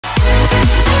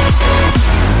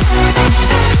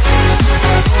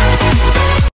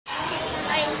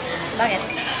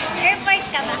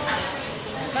trabaho.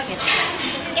 Bakit?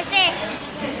 Kasi,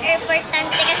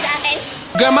 importante ka sa akin.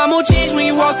 Girl, my mood changed when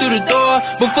you walked through the door.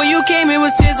 Before you came, it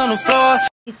was tears on the floor.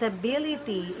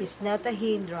 Disability is not a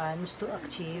hindrance to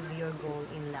achieve your goal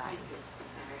in life.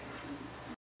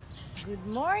 Good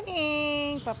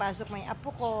morning! Papasok may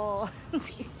apo ko.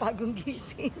 Bagong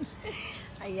gising.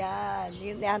 Ayan.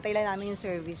 Iantay lang namin yung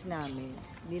service namin.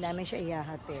 Hindi namin siya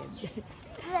ihahatid.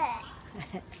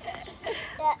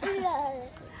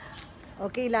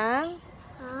 Okay lang?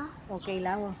 Huh? Okay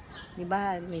lang. Di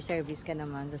ba may service ka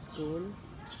naman sa school?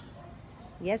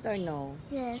 Yes or no?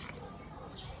 Yes.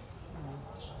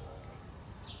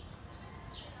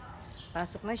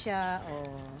 Pasok na siya. O,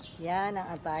 yan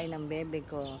ang atay ng bebe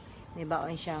ko. May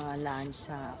baon siyang lunch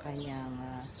sa kanyang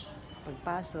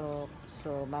pagpasok.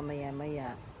 So,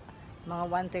 mamaya-maya, mga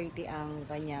 1:30 ang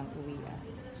kanyang uwian.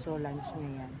 So, lunch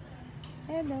niya yan.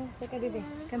 Hello. Teka, bebe.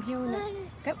 Come here na.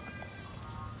 Come.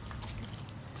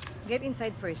 Get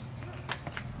inside first.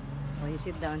 Oh, you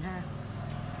sit down, ha?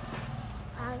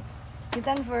 Sit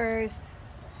down first.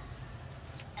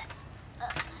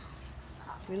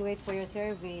 We'll wait for your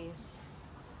service.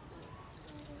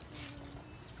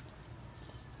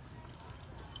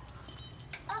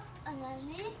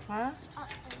 Ha?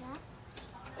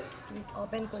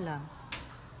 Open ko lang.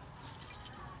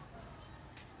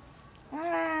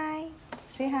 Hi!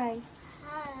 Say hi.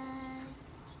 Hi.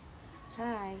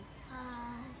 Hi.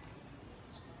 Hi.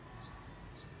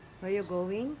 Where you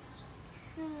going?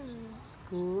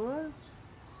 School?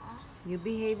 You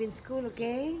behave in school,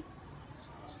 okay?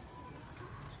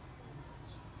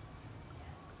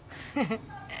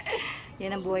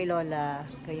 Yan ang buhay lola.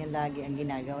 Kaya lagi ang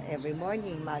ginagawa every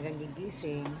morning. Magang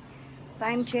gigising.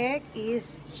 Time check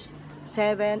is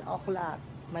 7 o'clock.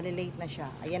 Malilate na siya.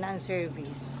 Ayan na ang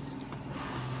service.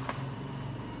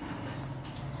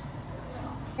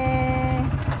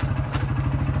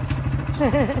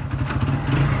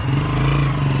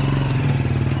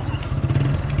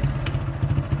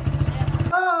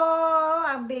 Oh,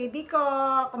 ang baby ko.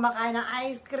 Kumakain ng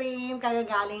ice cream.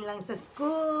 Kagagaling lang sa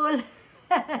school.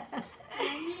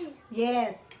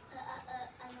 Yes.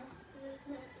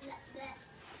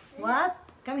 What?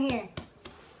 Come here.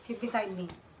 Sit beside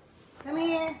me. Come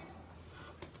here.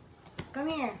 Come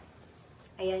here.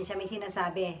 Ayan siya may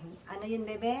sinasabi. Ano yun,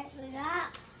 bebe? Wala.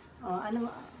 Oh,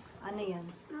 ano yan?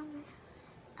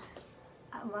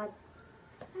 What?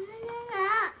 Ano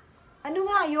nga? Ano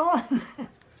nga yun?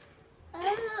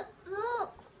 Look.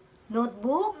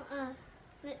 Notebook?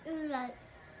 Ulat.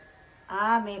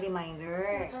 Ah, may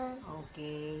reminder.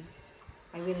 Okay.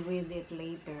 I will read it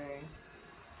later.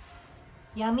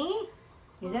 Yummy?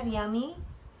 Is that yummy?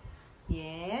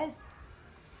 Yes.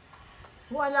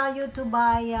 Who allow you to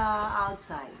buy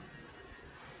outside?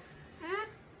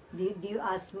 Huh? Did you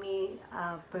ask me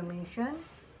permission?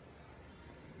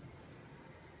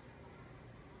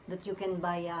 That you can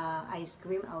buy ice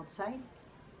cream outside?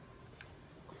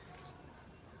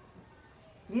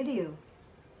 Did you?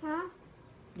 Huh?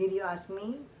 Did you ask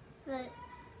me What?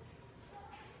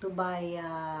 to buy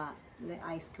the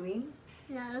ice cream?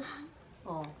 No.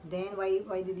 Oh, then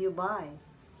why did you buy?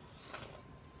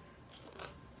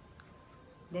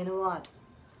 Then what?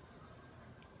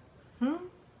 Hmm?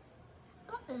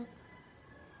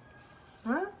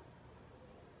 Huh?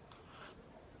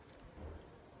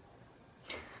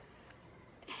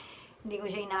 Hindi ko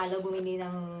siya inaalaw bumili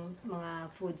ng mga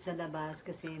food sa labas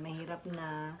kasi mahirap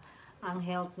na ang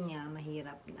health niya,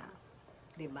 mahirap na.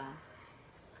 'Di ba?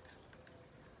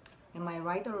 Am I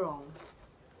right or wrong?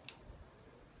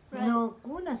 Right.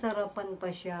 Naku, nasarapan pa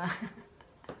siya.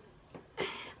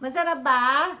 Masarap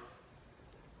ba?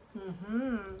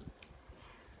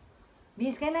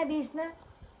 Bis ka na, bis na.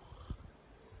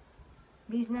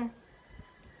 Bis na.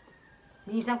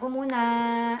 Bisan ko muna,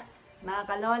 mga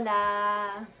kalola.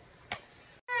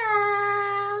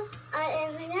 I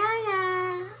am banana.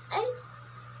 Ay.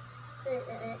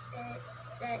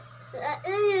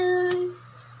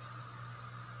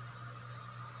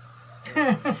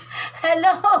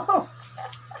 Hello!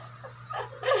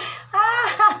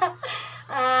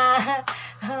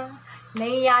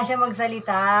 Nahiya siya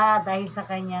magsalita dahil sa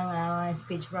kanyang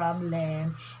speech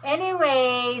problem.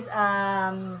 Anyways,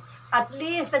 at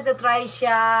least nagtatry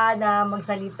siya na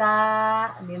magsalita,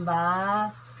 di ba?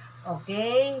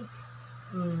 Okay?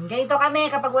 Ganito kami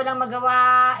kapag walang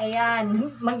magawa. Ayan,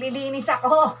 maglilinis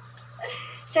ako.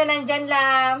 Siya nandyan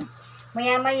lang.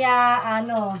 Maya-maya,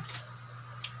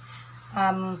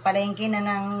 palengke na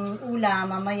ng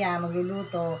ulam, mamaya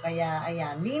magluluto. Kaya,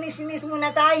 ayan, linis-linis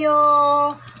muna tayo,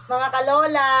 mga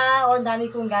kalola. O, ang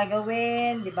dami kong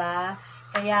gagawin, di ba?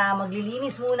 Kaya,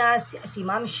 maglilinis muna si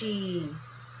Mamshi.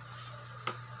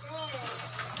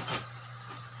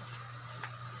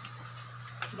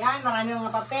 Yan, marami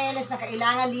mga papeles na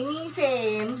kailangan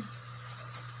linisin.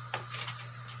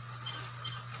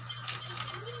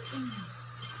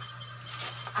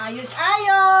 Ayos,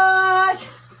 ayos!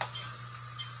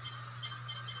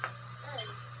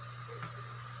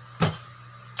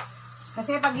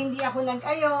 Kasi pag hindi ako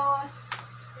nag-ayos,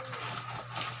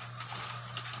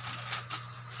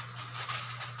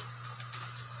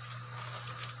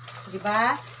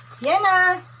 diba? Yan na!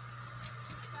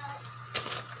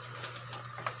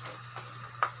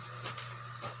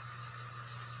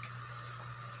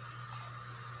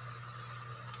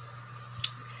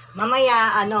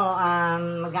 Mamaya,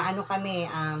 mag-aano kami,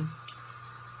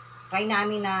 try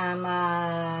namin na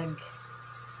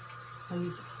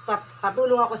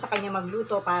patulong ako sa kanya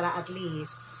magluto para at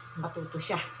least matuto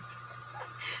siya.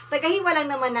 Tagahiwa lang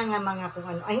naman ng mga kung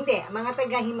ano, hindi, mga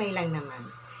tagahimay lang naman.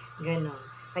 Ganon.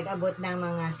 Tag-abot ng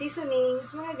mga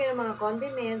seasonings, mga ganon, mga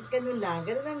condiments, ganon lang.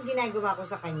 Ganon lang ginagawa ko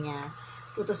sa kanya.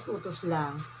 Utos-utos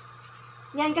lang.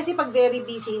 Yan, kasi pag very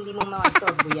busy, hindi mo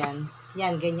ma-storbo yan.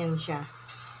 Yan, ganyan siya.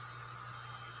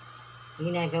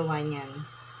 Ginagawa niyan.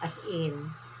 As in.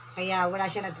 Kaya wala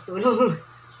siya natutulong.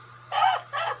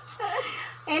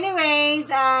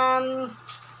 Anyways,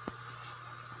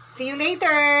 see you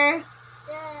later.